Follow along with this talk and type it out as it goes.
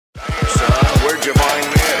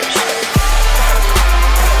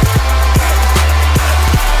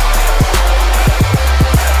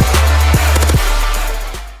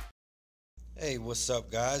what's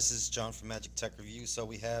up, guys? This is John from Magic Tech Review. So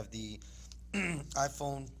we have the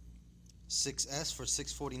iPhone 6S for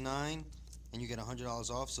 $649, and you get $100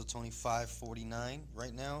 off. So it's only $549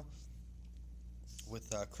 right now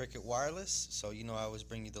with Cricket Wireless. So I always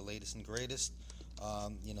bring you the latest and greatest.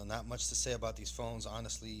 Not much to say about these phones,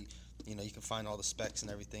 honestly. You can find all the specs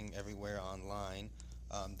and everything everywhere online.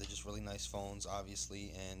 They're just really nice phones,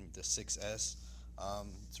 obviously, and the 6S.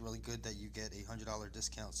 It's really good that you get a $100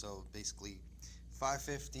 discount, so basically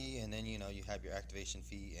 $550, and then you have your activation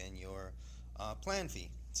fee and your plan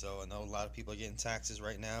fee. So I know a lot of people are getting taxes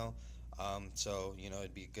right now, so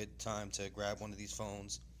it'd be a good time to grab one of these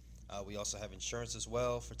phones. We also have insurance as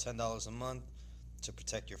well for $10 a month to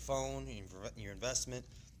protect your phone, your investment,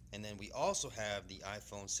 and then we also have the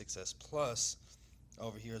iPhone 6S Plus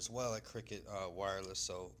over here as well at Cricket Wireless.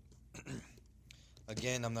 So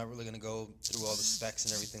again, I'm not really going to go through all the specs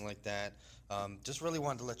and everything like that. Just really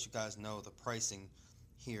wanted to let you guys know the pricing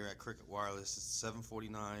here at Cricket Wireless is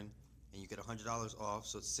 $749, and you get $100 off,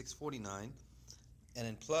 so it's $649. And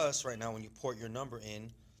then plus, right now, when you port your number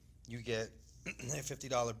in, you get a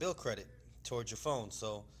 $50 bill credit towards your phone.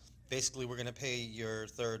 So basically, we're going to pay your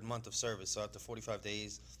third month of service. So after 45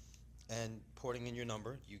 days and porting in your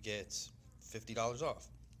number, you get $50 off.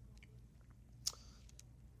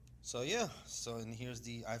 So yeah, and here's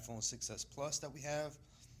the iPhone 6S Plus that we have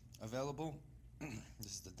available.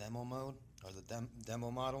 This is the demo mode, or the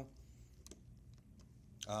demo model.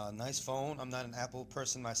 Nice phone. I'm not an Apple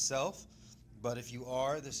person myself, but if you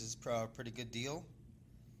are, this is a pretty good deal.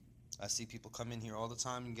 I see people come in here all the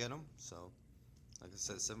time and get them. So like I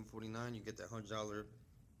said, $749, you get that $100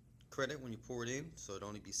 credit when you pour it in, so it'd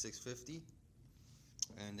only be $650.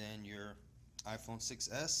 And then your iPhone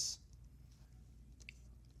 6S.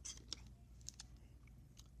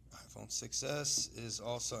 iPhone 6S is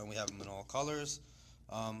also, and we have them in all colors.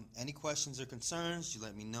 Any questions or concerns, you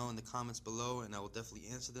let me know in the comments below, and I will definitely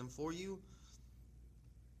answer them for you.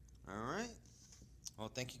 All right. Well,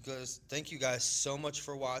 thank you guys so much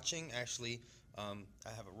for watching. Actually, I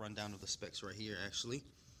have a rundown of the specs right here, actually.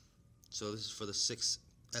 So this is for the 6S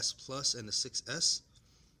Plus and the 6S.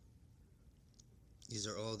 These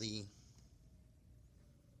are all the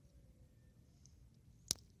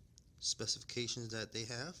specifications that they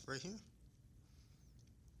have right here.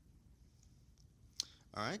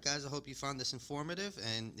 Alright guys, I hope you found this informative,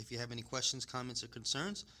 and if you have any questions, comments, or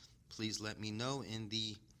concerns, please let me know in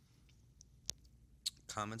the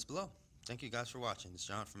comments below. Thank you guys for watching. This is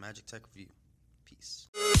John from Magic Tech Review. Peace.